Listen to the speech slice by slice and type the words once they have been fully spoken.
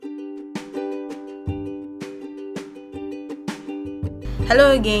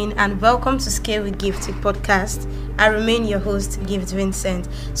Hello again and welcome to Scale with Gifty podcast. I remain your host, Gift Vincent.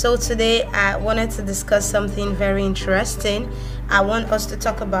 So today I wanted to discuss something very interesting. I want us to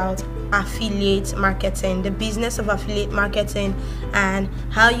talk about affiliate marketing, the business of affiliate marketing, and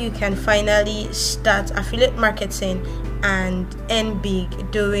how you can finally start affiliate marketing and earn big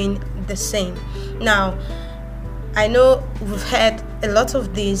doing the same. Now, I know we've heard a lot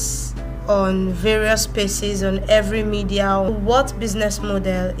of this on various spaces, on every media. What business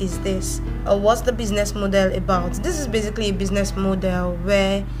model is this, or what's the business model about? This is basically a business model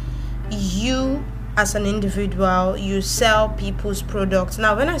where you as an individual, you sell people's products.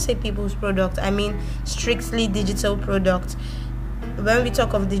 Now when I say people's products, I mean strictly digital products. When we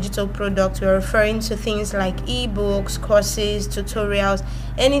talk of digital products, we're referring to things like ebooks, courses, tutorials,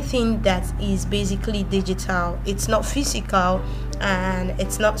 anything that is basically digital. It's not physical, and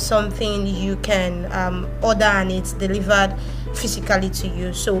it's not something you can order and it's delivered physically to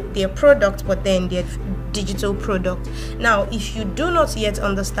you. So they're product, but then they're digital product. Now, if you do not yet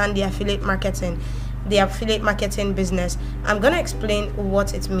understand the affiliate marketing business, I'm going to explain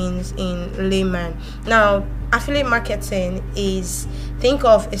what it means in layman. Now, affiliate marketing is, think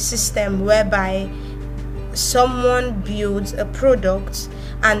of a system whereby someone builds a product,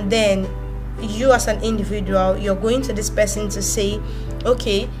 and then you as an individual, you're going to this person to say,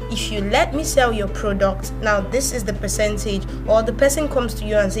 okay, if you let me sell your product, now this is the percentage. Or the person comes to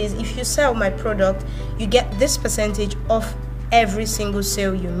you and says, if you sell my product, you get this percentage off every single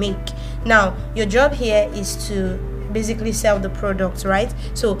sale you make. Now your job here is to basically sell the product, right?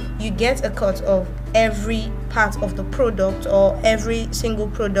 So you get a cut of every part of the product, or every single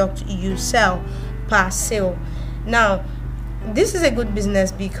product you sell per sale. Now this is a good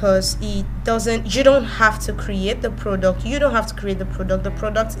business because you don't have to create the product. You don't have to create the product. The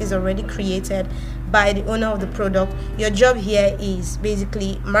product is already created by the owner of the product. Your job here is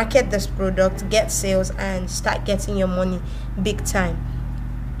basically market this product, get sales, and start getting your money big time.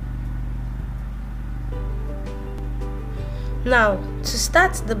 Now, to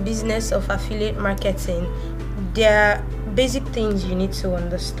start the business of affiliate marketing, there are basic things you need to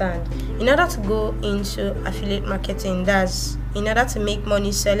understand. In order to go into affiliate marketing, that's in order to make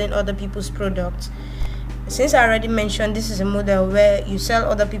money selling other people's products. Since I already mentioned, this is a model where you sell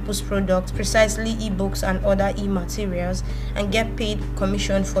other people's products, precisely ebooks and other e-materials, and get paid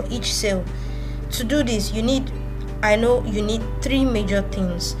commission for each sale. To do this, you need three major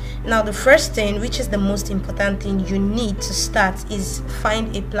things. Now, the first thing, which is the most important thing you need to start, is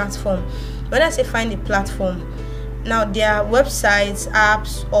find a platform. When I say find a platform, now there are websites,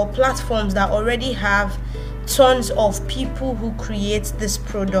 apps, or platforms that already have tons of people who create this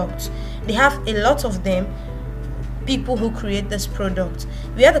product. They have a lot of them, people who create this product.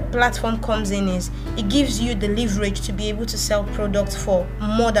 Where the platform comes in is, it gives you the leverage to be able to sell products for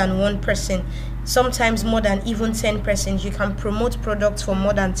more than one person, sometimes more than even 10 persons. You can promote products for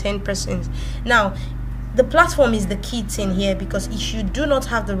more than 10 persons. Now, the platform is the key thing here, because if you do not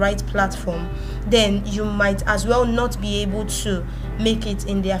have the right platform, then you might as well not be able to make it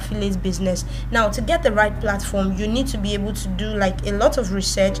in the affiliate business. Now, to get the right platform, you need to be able to do like a lot of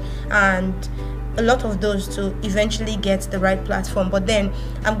research and a lot of those to eventually get the right platform. But then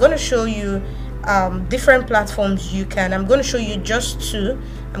I'm going to show you different platforms you can. I'm going to show you just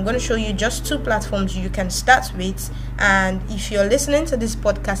two platforms you can start with. And if you're listening to this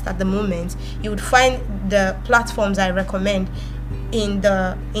podcast at the moment, you would find the platforms I recommend in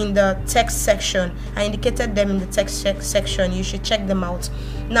the text section. I indicated them in the text section. You should check them out.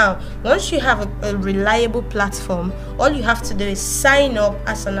 Now, once you have a reliable platform, all you have to do is sign up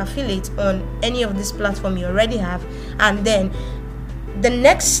as an affiliate on any of this platform you already have. And then the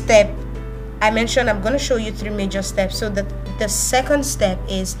next step, I mentioned I'm going to show you three major steps. So the second step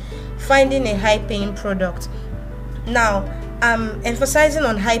is finding a high-paying product. Now, I'm emphasizing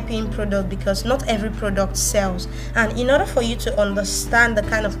on high-paying product because not every product sells. And in order for you to understand the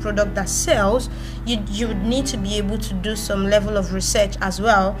kind of product that sells, you would need to be able to do some level of research as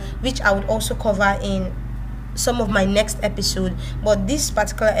well, which I would also cover in some of my next episode. But this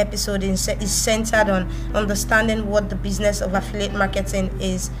particular episode is centered on understanding what the business of affiliate marketing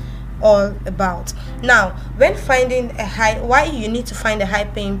is all about. Now, when finding why you need to find a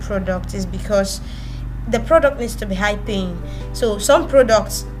high-paying product is because the product needs to be high-paying. So some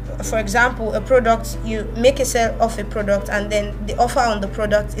products, for example, a product, you make a sale of a product and then the offer on the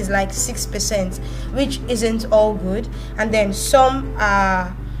product is like 6%, which isn't all good. And then some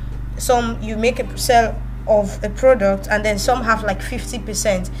you make a sale of a product and then some have like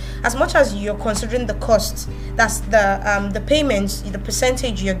 50%. As much as you're considering the cost, that's the payments, the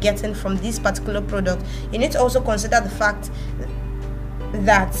percentage you're getting from this particular product, you need to also consider the fact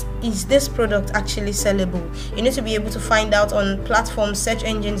that is this product actually sellable. You need to be able to find out on platforms, search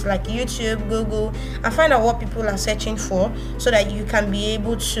engines like YouTube, Google, and find out what people are searching for so that you can be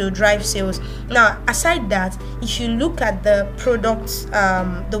able to drive sales. Now, aside that, if you look at the product,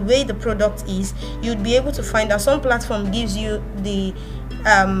 the way the product is, you'd be able to find out some platform gives you the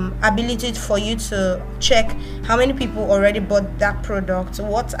ability for you to check how many people already bought that product,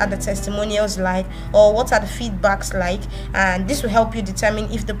 what are the testimonials like, or what are the feedbacks like, and this will help you determine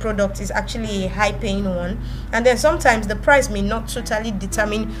if the product is actually a high paying one. And then sometimes the price may not totally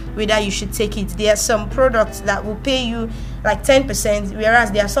determine whether you should take it. There are some products that will pay you like 10%,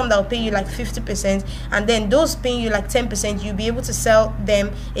 whereas there are some that will pay you like 50%, and then those paying you like 10%, you'll be able to sell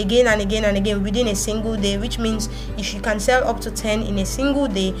them again and again and again within a single day, which means if you can sell up to 10 in a single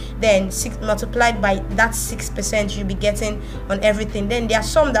day, then 6 multiplied by that 6% you'll be getting on everything. Then there are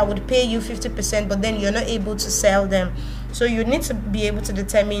some that would pay you 50%, but then you're not able to sell them. So you need to be able to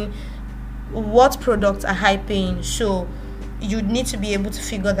determine what products are high paying, so you need to be able to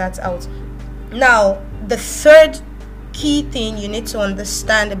figure that out. Now, the third key thing you need to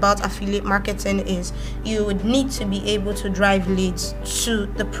understand about affiliate marketing is you would need to be able to drive leads to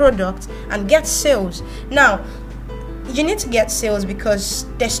the product and get sales. Now, you need to get sales because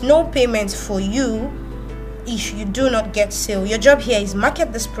there's no payment for you if you do not get sale. Your job here is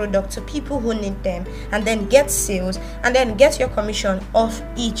market this product to people who need them, and then get sales, and then get your commission off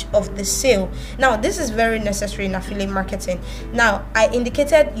each of the sale. Now, this is very necessary in affiliate marketing. Now, I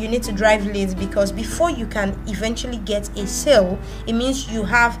indicated you need to drive leads because before you can eventually get a sale, it means you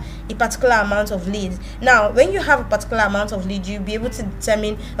have a particular amount of leads. Now, when you have a particular amount of leads, you'll be able to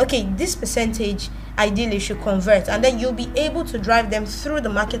determine, okay, this percentage ideally should convert, and then you'll be able to drive them through the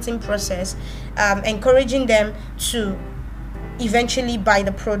marketing process, encouraging them to eventually buy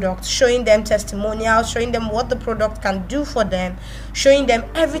the product, showing them testimonials, showing them what the product can do for them, showing them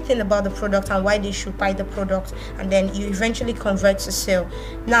everything about the product and why they should buy the product, and then you eventually convert to sale.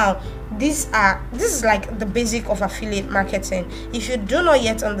 Now, this is like the basic of affiliate marketing. If you do not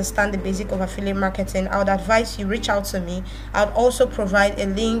yet understand the basic of affiliate marketing, I would advise you reach out to me. I would also provide a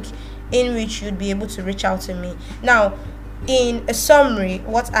link in which you'd be able to reach out to me. Now, in a summary,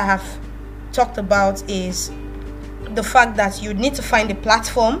 what I have talked about is the fact that you need to find a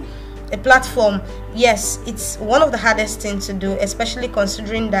platform. Yes, it's one of the hardest things to do, especially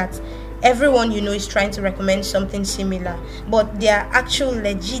considering that everyone you know is trying to recommend something similar, but there are actual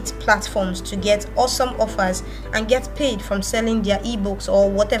legit platforms to get awesome offers and get paid from selling their ebooks or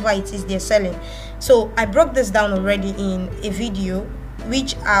whatever it is they're selling. So I broke this down already in a video,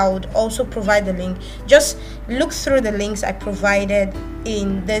 which I would also provide the link. Just look through the links I provided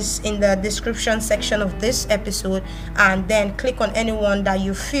in the description section of this episode, and then click on anyone that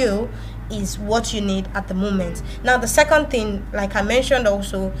you feel is what you need at the moment. Now, the second thing, like I mentioned,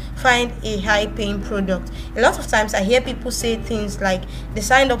 also find a high paying product. A lot of times I hear people say things like they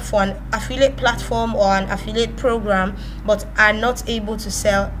signed up for an affiliate platform or an affiliate program but are not able to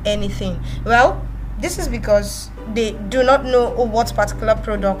sell anything. Well, this is because they do not know what particular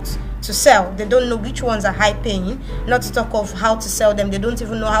products to sell. They don't know which ones are high paying, not to talk of how to sell them. They don't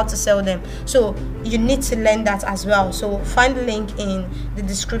even know how to sell them. So you need to learn that as well. So find the link in the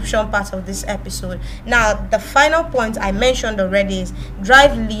description part of this episode. Now, the final point I mentioned already is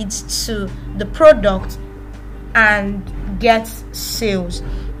drive leads to the product and get sales.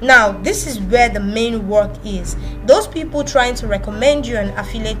 Now, this is where the main work is. Those people trying to recommend you an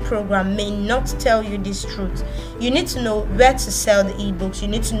affiliate program may not tell you this truth. You need to know where to sell the ebooks. You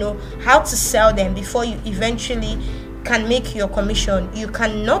need to know how to sell them before you eventually can make your commission. You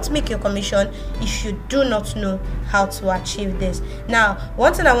cannot make your commission if you do not know how to achieve this. Now,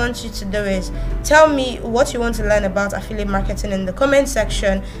 one thing I want you to do is tell me what you want to learn about affiliate marketing in the comment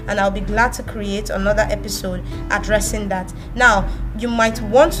section, and I'll be glad to create another episode addressing that. Now, you might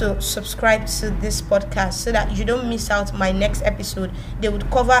want to subscribe to this podcast so that you don't miss out my next episode. They would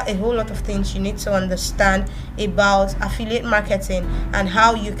cover a whole lot of things you need to understand about affiliate marketing and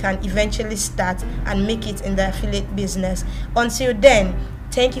how you can eventually start and make it in the affiliate business. Until then,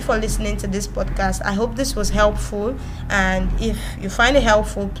 thank you for listening to this podcast. I hope this was helpful, and if you find it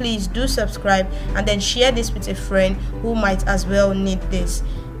helpful, please do subscribe and then share this with a friend who might as well need this.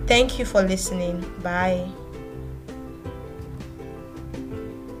 Thank you for listening. Bye.